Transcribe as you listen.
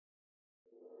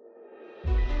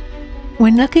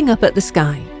When looking up at the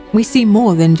sky, we see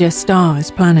more than just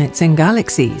stars, planets, and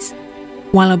galaxies.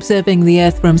 While observing the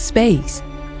Earth from space,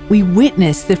 we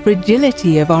witness the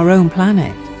fragility of our own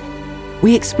planet.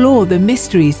 We explore the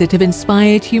mysteries that have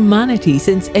inspired humanity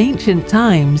since ancient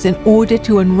times in order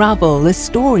to unravel the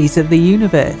stories of the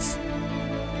universe.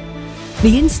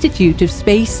 The Institute of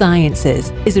Space Sciences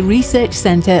is a research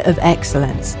center of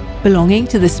excellence belonging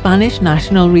to the Spanish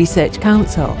National Research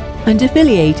Council and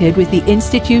affiliated with the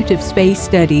Institute of Space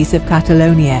Studies of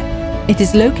Catalonia. It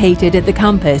is located at the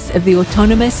campus of the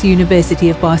Autonomous University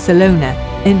of Barcelona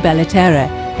in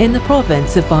Bellterra, in the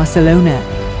province of Barcelona.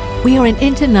 We are an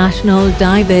international,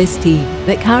 diverse team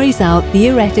that carries out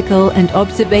theoretical and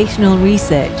observational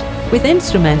research with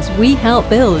instruments we help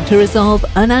build to resolve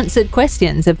unanswered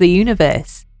questions of the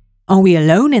universe. Are we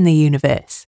alone in the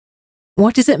universe?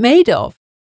 What is it made of?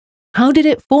 How did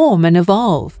it form and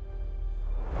evolve?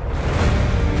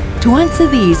 To answer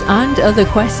these and other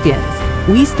questions,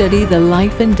 we study the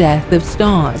life and death of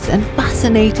stars and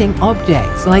fascinating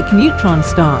objects like neutron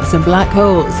stars and black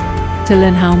holes to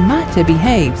learn how matter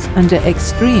behaves under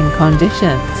extreme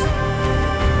conditions.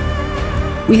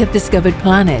 We have discovered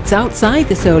planets outside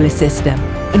the solar system,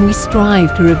 and we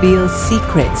strive to reveal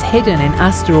secrets hidden in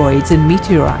asteroids and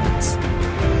meteorites.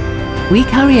 We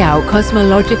carry out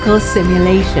cosmological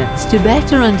simulations to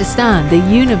better understand the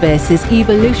universe's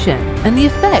evolution and the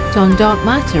effect on dark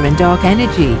matter and dark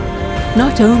energy.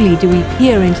 Not only do we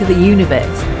peer into the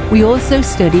universe, we also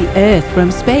study Earth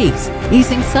from space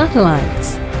using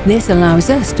satellites. This allows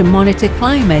us to monitor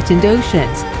climate and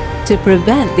oceans to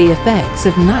prevent the effects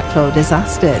of natural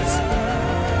disasters.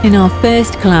 In our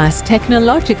first-class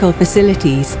technological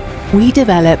facilities, we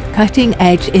develop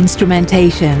cutting-edge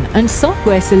instrumentation and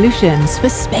software solutions for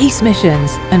space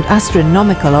missions and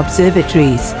astronomical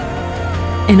observatories.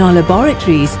 In our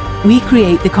laboratories, we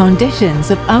create the conditions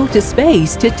of outer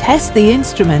space to test the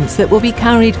instruments that will be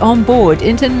carried on board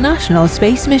international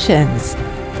space missions.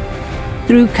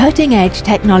 Through cutting-edge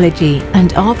technology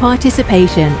and our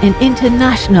participation in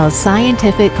international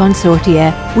scientific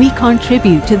consortia, we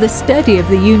contribute to the study of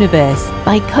the universe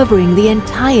by covering the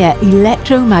entire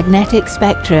electromagnetic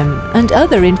spectrum and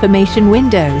other information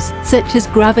windows, such as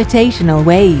gravitational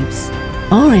waves.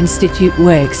 Our institute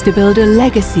works to build a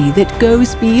legacy that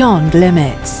goes beyond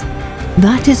limits.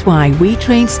 That is why we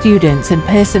train students and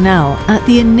personnel at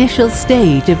the initial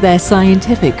stage of their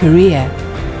scientific career.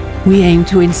 We aim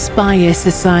to inspire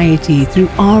society through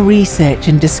our research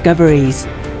and discoveries.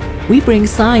 We bring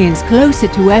science closer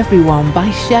to everyone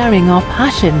by sharing our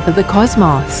passion for the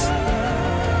cosmos.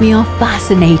 We are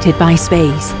fascinated by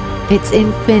space. Its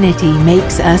infinity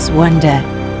makes us wonder.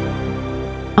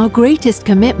 Our greatest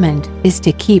commitment is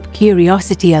to keep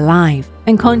curiosity alive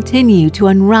and continue to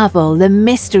unravel the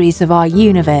mysteries of our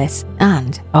universe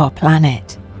and our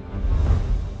planet.